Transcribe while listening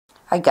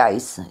Hi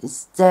guys,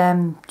 it's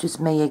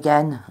just me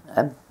again.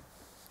 I'm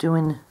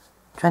trying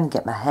to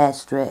get my hair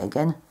straight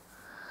again.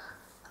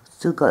 I've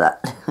still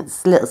got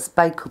that little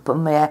spike up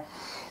on my hair.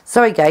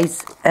 Sorry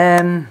guys.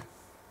 Yeah,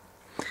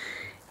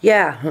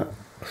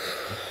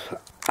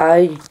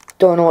 I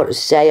don't know what to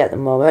say at the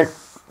moment.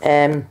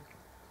 A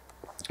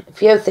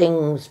few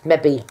things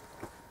maybe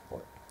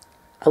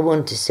I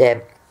want to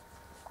say.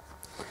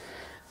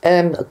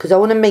 Because I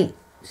want to meet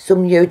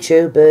some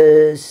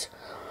YouTubers.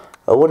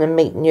 I want to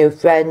meet new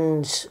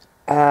friends,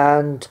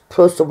 and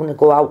plus I want to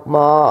go out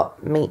more,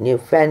 meet new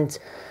friends.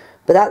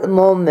 But at the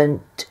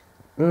moment,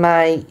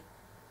 my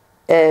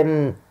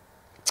I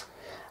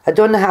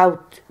don't know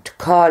how to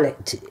call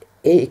it.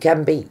 It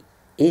can be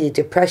either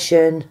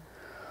depression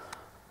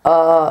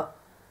or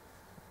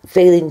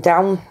feeling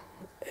down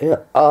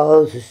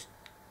or just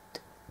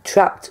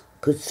trapped.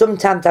 Because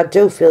sometimes I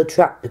do feel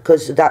trapped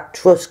because of that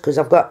trust. Because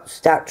I've got to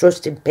start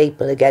trusting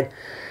people again,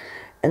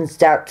 and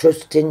start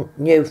trusting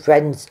new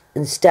friends,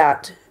 and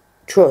start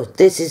trust.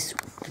 This is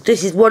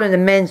one of the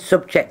main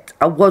subjects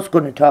I was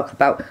going to talk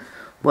about,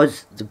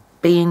 was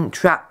being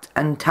trapped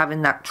and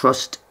having that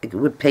trust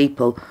with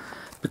people,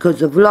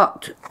 because of a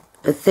lot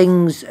of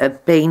things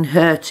have been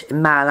hurt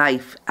in my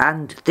life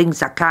and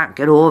things I can't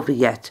get over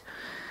yet.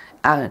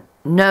 I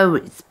know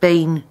it's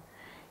been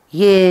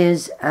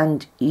years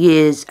and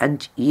years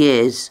and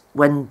years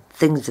when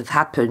things have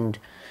happened,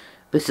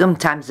 but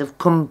sometimes I've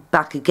come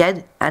back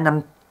again, and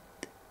I'm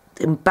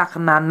in the back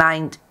of my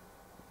mind,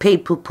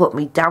 people put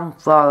me down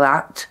for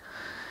that.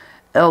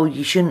 Oh,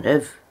 you shouldn't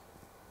have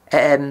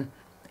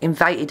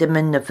invited him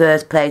in the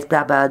first place,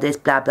 blah blah this,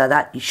 blah blah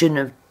that. You shouldn't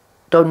have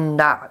done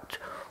that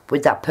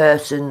with that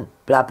person,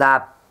 blah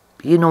blah.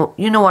 You know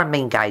what I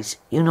mean, guys.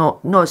 You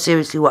know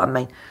seriously what I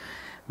mean.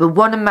 But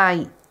one of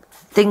my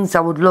things I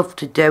would love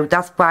to do,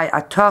 that's why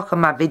I talk on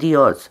my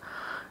videos,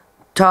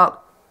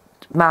 talk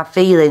my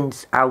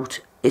feelings out.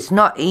 It's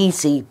not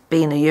easy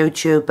being a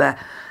YouTuber.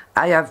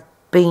 I have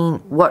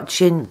been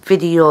watching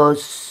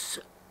videos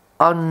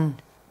on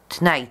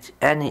tonight,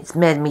 and it's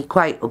made me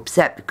quite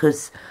upset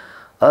because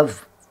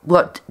of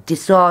what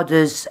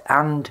disorders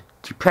and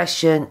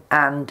depression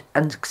and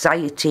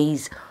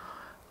anxieties,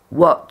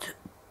 what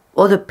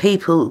other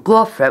people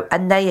go through,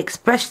 and they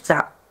express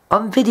that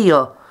on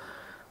video.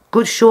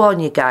 Good show on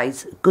you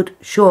guys, good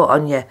show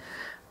on you.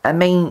 I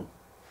mean,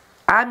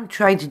 I'm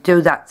trying to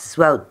do that as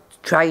well,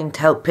 trying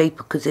to help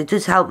people, because it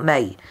does help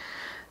me.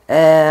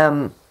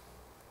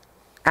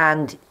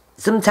 And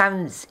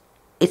sometimes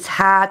it's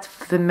hard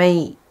for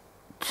me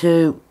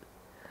to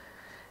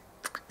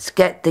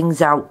get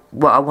things out,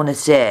 what I want to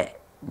say,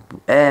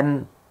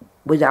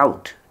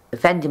 without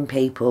offending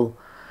people.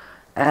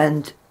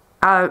 And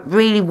I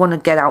really want to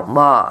get out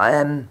more.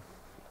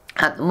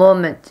 At the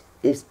moment,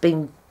 it's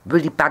been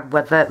really bad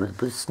weather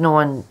with snow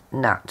and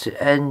that,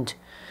 and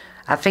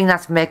I think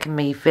that's making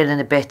me feeling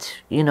a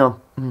bit,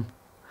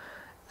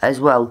 as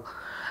well.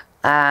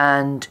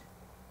 And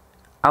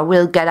I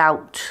will get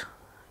out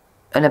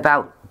and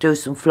about, do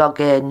some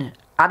vlogging.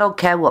 I don't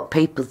care what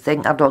people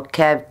think. I don't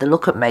care if they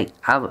look at me.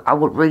 I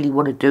would really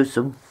want to do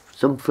some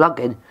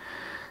vlogging,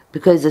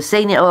 because I've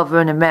seen it over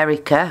in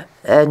America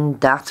and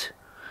that,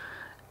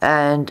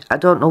 and I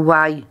don't know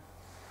why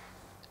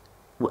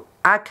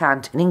I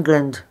can't in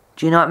England.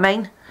 Do you know what I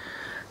mean?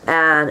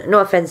 And no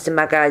offense to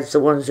my guys,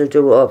 the ones who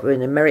do it over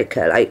in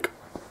America,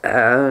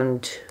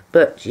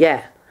 but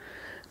yeah.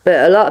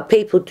 But a lot of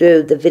people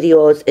do the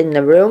videos in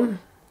the room,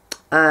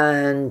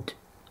 and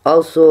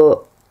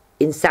also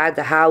inside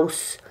the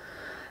house,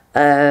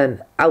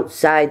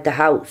 outside the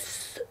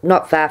house,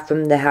 not far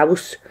from the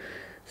house.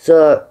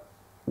 So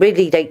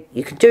really,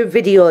 you can do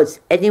videos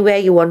anywhere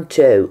you want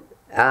to,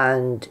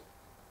 and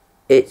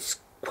it's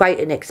quite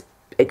an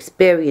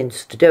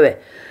experience to do it.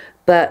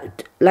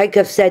 But like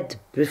I've said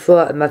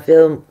before in my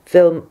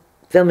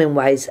filming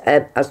wise,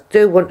 I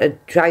do want to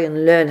try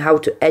and learn how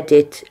to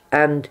edit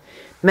and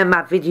make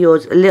my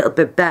videos a little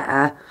bit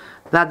better.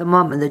 But at the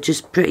moment, they're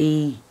just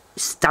pretty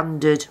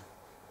standard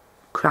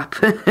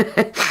crap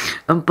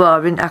and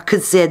boring. I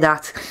could say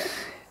that.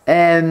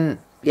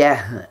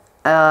 Yeah,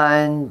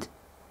 and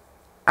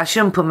I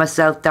shouldn't put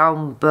myself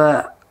down,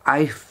 but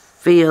I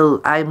feel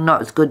I'm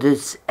not as good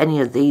as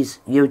any of these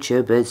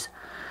YouTubers,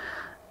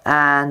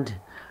 and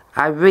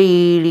I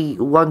really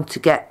want to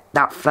get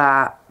that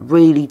far,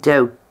 really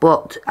do.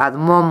 But at the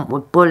moment,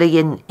 with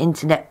bullying,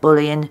 internet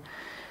bullying,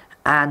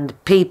 and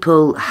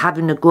people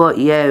having a go at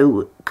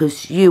you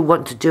because you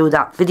want to do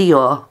that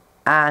video,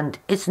 and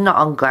it's not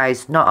on,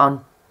 guys, not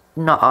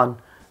on,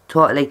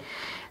 totally.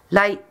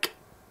 Like,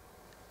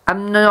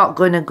 I'm not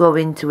going to go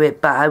into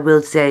it, but I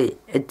will say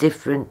a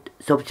different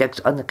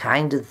subject on the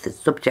kind of the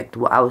subject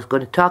what I was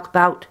going to talk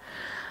about.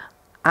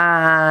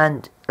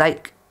 And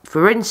like,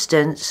 for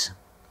instance,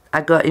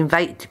 I got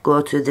invited to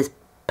go to this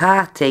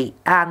party,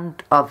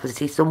 and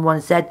obviously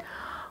someone said,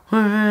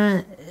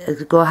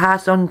 go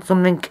half on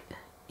something,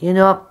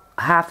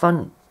 half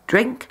on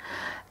drink.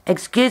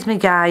 Excuse me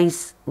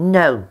guys,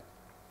 no.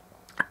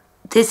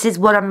 This is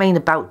what I mean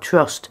about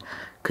trust.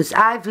 Because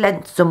I've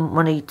lent some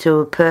money to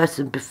a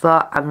person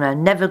before and I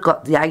never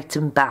got the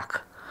item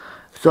back.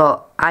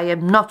 So I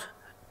am not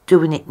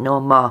doing it no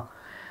more.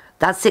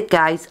 That's it,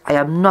 guys. I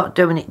am not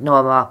doing it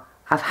no more.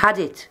 I've had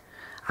it.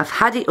 I've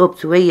had it up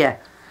to here.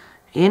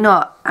 You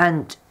know,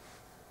 and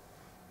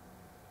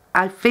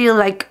I feel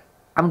like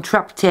I'm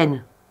trapped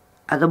in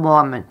at the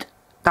moment.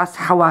 That's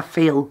how I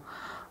feel.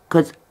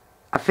 Because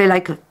I feel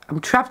like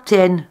I'm trapped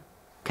in,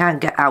 can't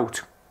get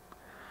out.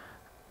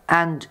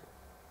 And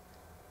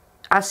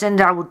I send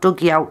our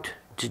Dougie out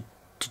to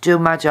do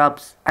my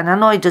jobs. And I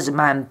know he doesn't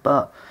mind,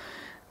 but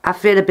I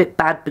feel a bit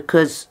bad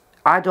because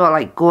I don't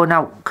like going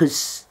out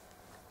because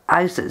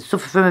I suffer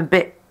from a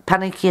bit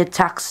panicky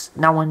attacks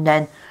now and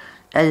then,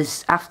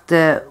 as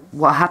after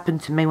what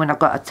happened to me when I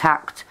got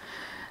attacked.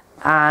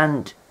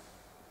 And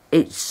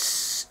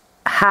it's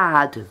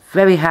hard,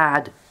 very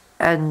hard,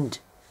 and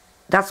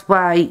that's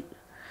why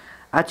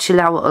I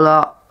chill out a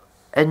lot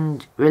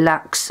and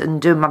relax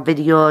and do my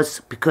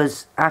videos,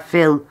 because I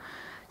feel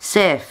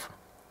safe.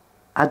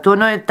 I don't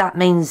know if that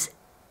means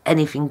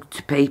anything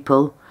to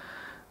people,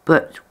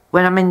 but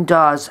when I'm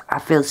indoors I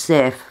feel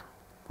safe.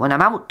 When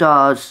I'm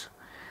outdoors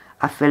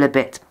I feel a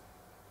bit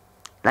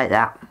like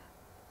that.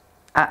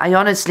 I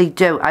honestly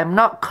do. I'm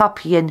not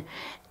copying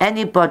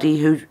anybody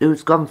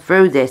who's gone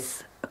through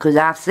this, because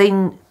I've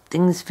seen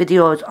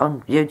videos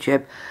on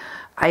YouTube.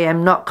 I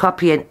am not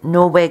copying.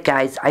 No way,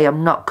 guys. I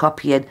am not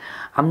copying.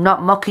 I'm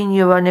not mocking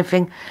you or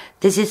anything.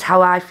 This is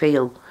how I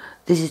feel.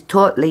 This is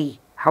totally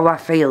how I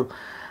feel.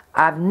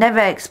 I've never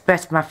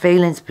expressed my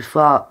feelings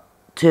before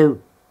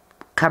to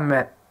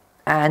camera,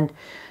 and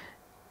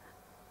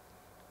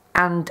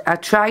I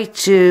try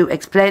to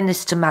explain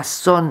this to my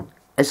son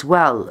as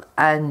well,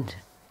 and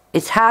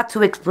it's hard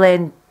to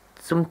explain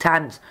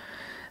sometimes,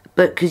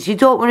 but because you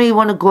don't really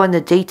want to go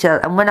into detail,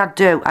 and when I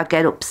do I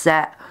get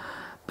upset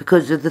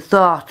because of the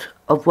thought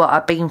of what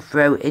I've been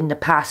through in the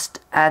past.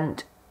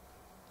 And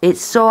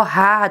it's so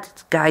hard,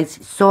 guys.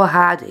 It's so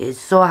hard. It's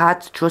so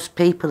hard to trust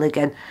people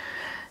again.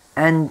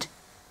 And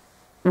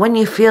when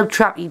you feel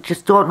trapped, you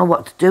just don't know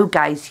what to do,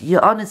 guys. You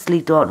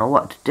honestly don't know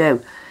what to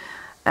do.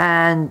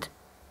 And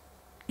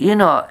you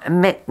know,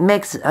 it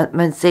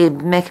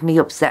makes me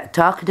upset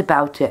talking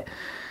about it,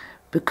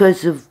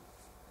 because of,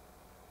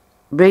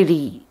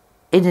 really,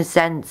 in a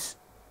sense,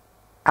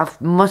 I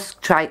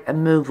must try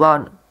and move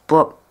on,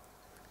 but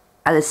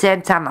at the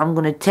same time I'm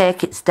going to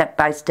take it step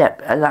by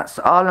step, and that's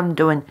all I'm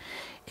doing,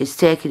 is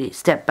taking it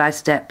step by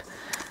step.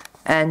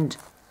 And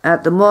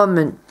at the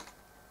moment,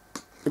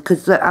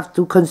 because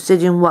after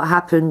considering what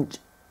happened,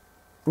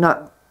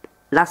 not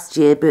last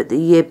year but the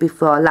year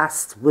before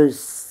last,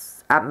 was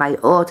at my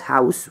old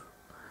house,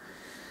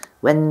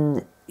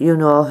 when, you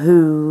know,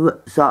 who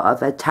sort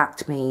of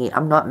attacked me.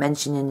 I'm not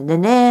mentioning the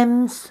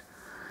names.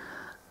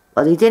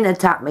 Well, he didn't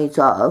attack me,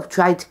 sort of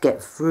tried to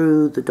get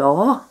through the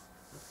door,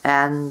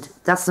 and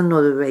that's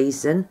another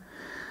reason.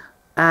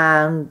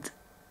 And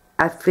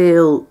I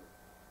feel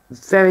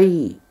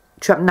very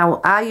trapped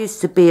now. I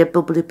used to be a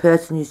bubbly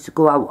person, used to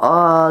go out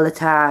all the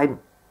time,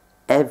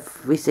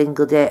 every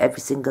single day,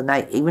 every single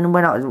night, even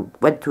when I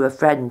went to a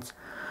friend's.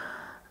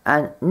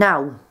 And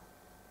now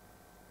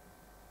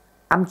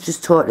I'm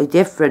just totally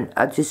different.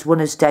 I just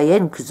want to stay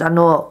in, because I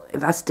know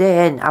if I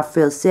stay in I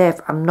feel safe.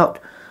 I'm not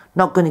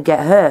going to get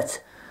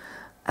hurt.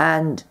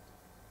 And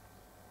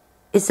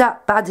is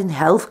that bad in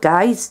health,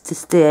 guys, to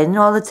stay in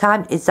all the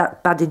time? Is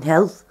that bad in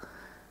health?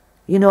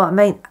 You know what I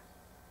mean?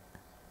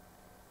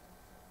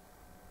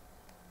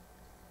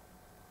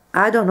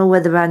 I don't know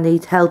whether I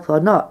need help or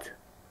not.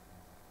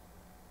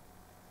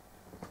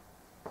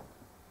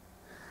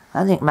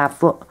 I think my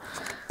foot...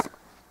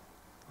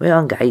 Wait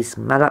on, guys,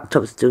 my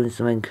laptop's doing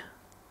something.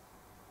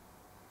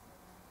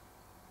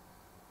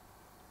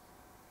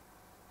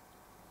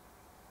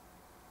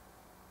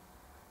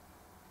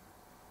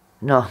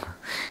 No,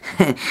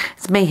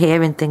 it's me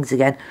hearing things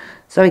again.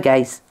 Sorry,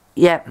 guys.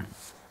 Yeah.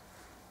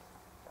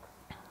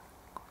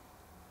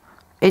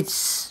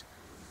 It's...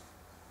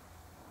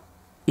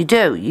 You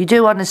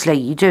do, honestly,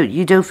 you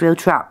do feel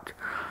trapped.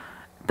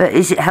 But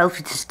is it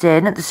healthy to stay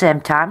in at the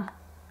same time?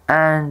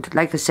 And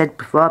like I said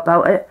before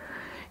about it,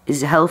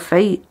 is it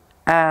healthy?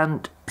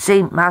 And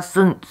see, my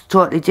son's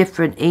totally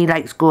different. He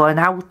likes going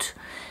out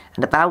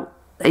and about.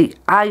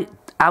 I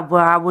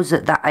was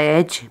at that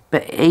age,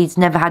 but he's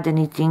never had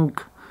anything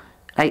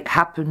like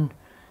happen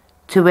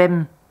to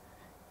him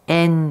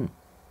in,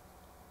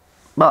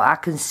 well, I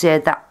can say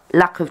that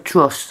lack of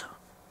trust.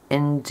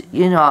 And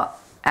you know,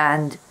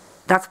 and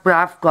that's what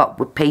I've got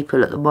with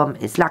people at the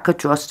moment, is lack of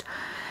trust.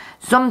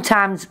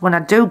 Sometimes when I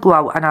do go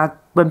out, and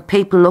when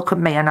people look at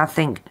me and I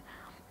think,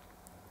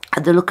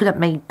 are they looking at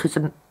me because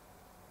of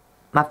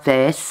my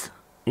face?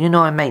 You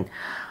know what I mean?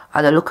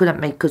 Are they looking at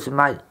me because of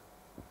my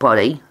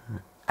body?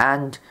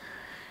 And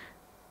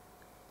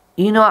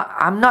you know,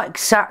 I'm not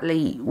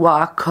exactly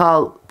what I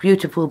call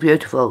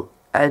beautiful,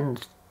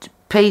 and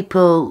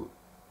people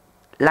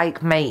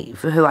like me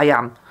for who I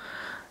am,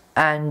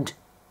 and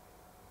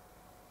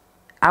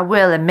I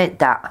will admit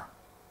that.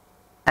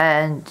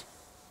 And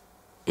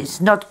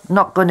it's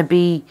not going to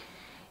be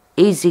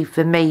easy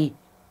for me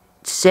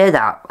to say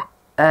that,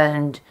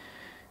 and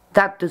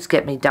that does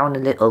get me down a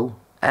little,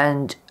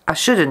 and I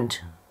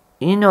shouldn't,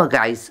 you know,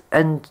 guys.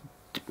 And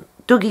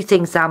Dougie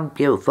thinks I'm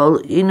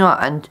beautiful, you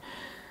know,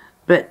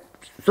 but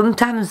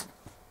sometimes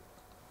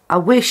I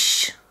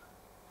wish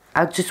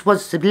I just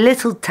was a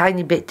little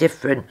tiny bit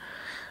different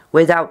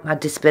without my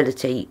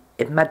disability.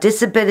 If my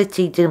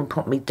disability didn't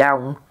put me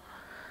down,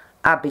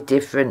 I'd be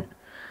different.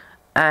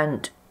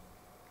 And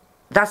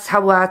that's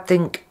how I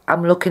think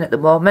I'm looking at the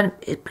moment.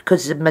 It's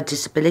because of my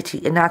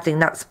disability, and I think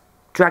that's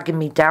dragging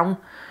me down.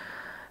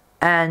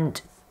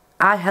 And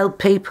I help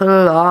people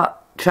a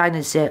lot, trying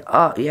to say,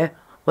 oh yeah,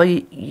 well,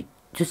 you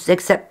just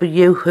accept for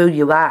you who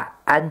you are.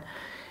 And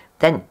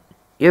then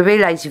you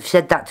realise you've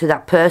said that to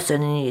that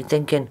person, and you're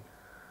thinking,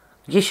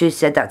 you should have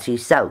said that to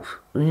yourself,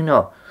 you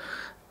know.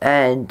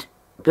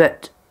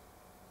 But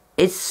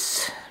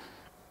it's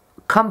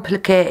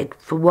complicated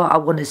for what I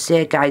want to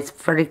say, guys.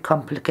 Very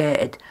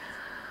complicated.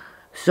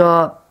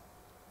 So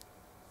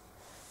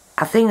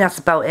I think that's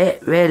about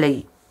it,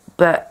 really.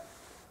 But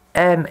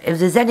if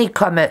there's any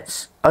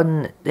comments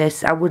on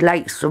this, I would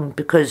like some,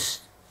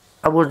 because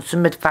I want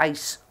some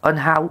advice on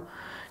how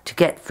to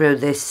get through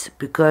this,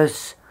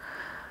 because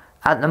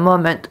at the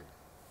moment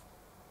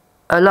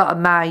a lot of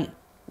my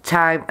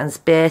time and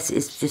space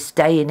is just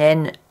staying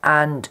in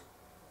and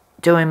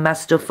doing my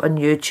stuff on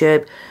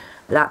YouTube,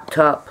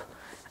 laptop,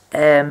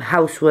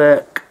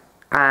 housework,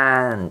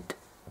 and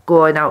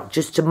going out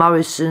just to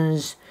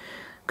Morrison's,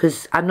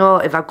 because I know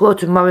if I go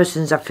to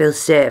Morrison's I feel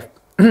safe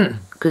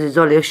because it's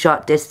only a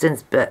short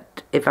distance.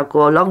 But if I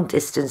go a long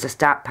distance I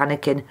start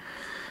panicking.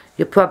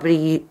 You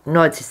probably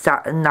noticed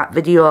that in that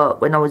video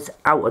when I was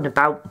out and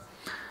about,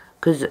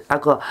 because I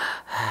go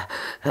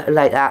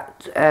like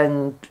that,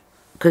 and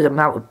because I'm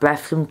out of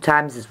breath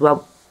sometimes as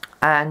well,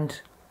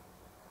 and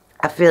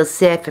I feel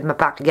safe in my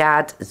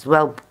backyard as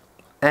well.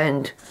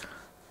 And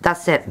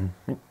that's it,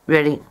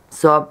 really.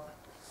 So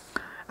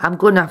I'm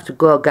gonna have to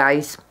go,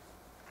 guys.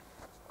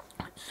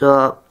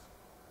 So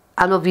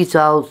I love you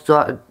all.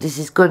 So this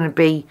is gonna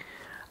be,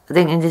 I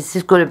think this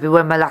is gonna be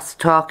one of my last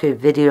talking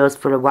videos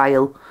for a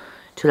while,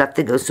 till I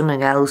think of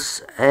something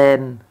else,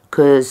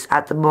 because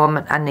at the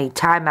moment I need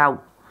time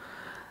out,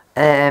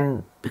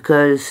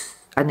 because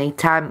I need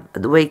time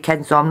at the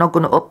weekend. So I'm not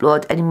going to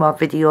upload any more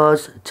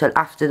videos till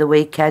after the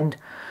weekend.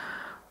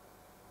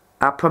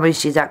 I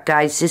promise you that,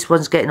 guys. This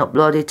one's getting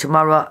uploaded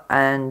tomorrow,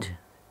 and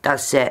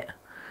that's it.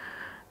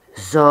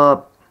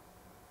 So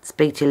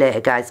speak to you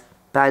later, guys.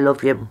 Bye,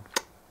 love you.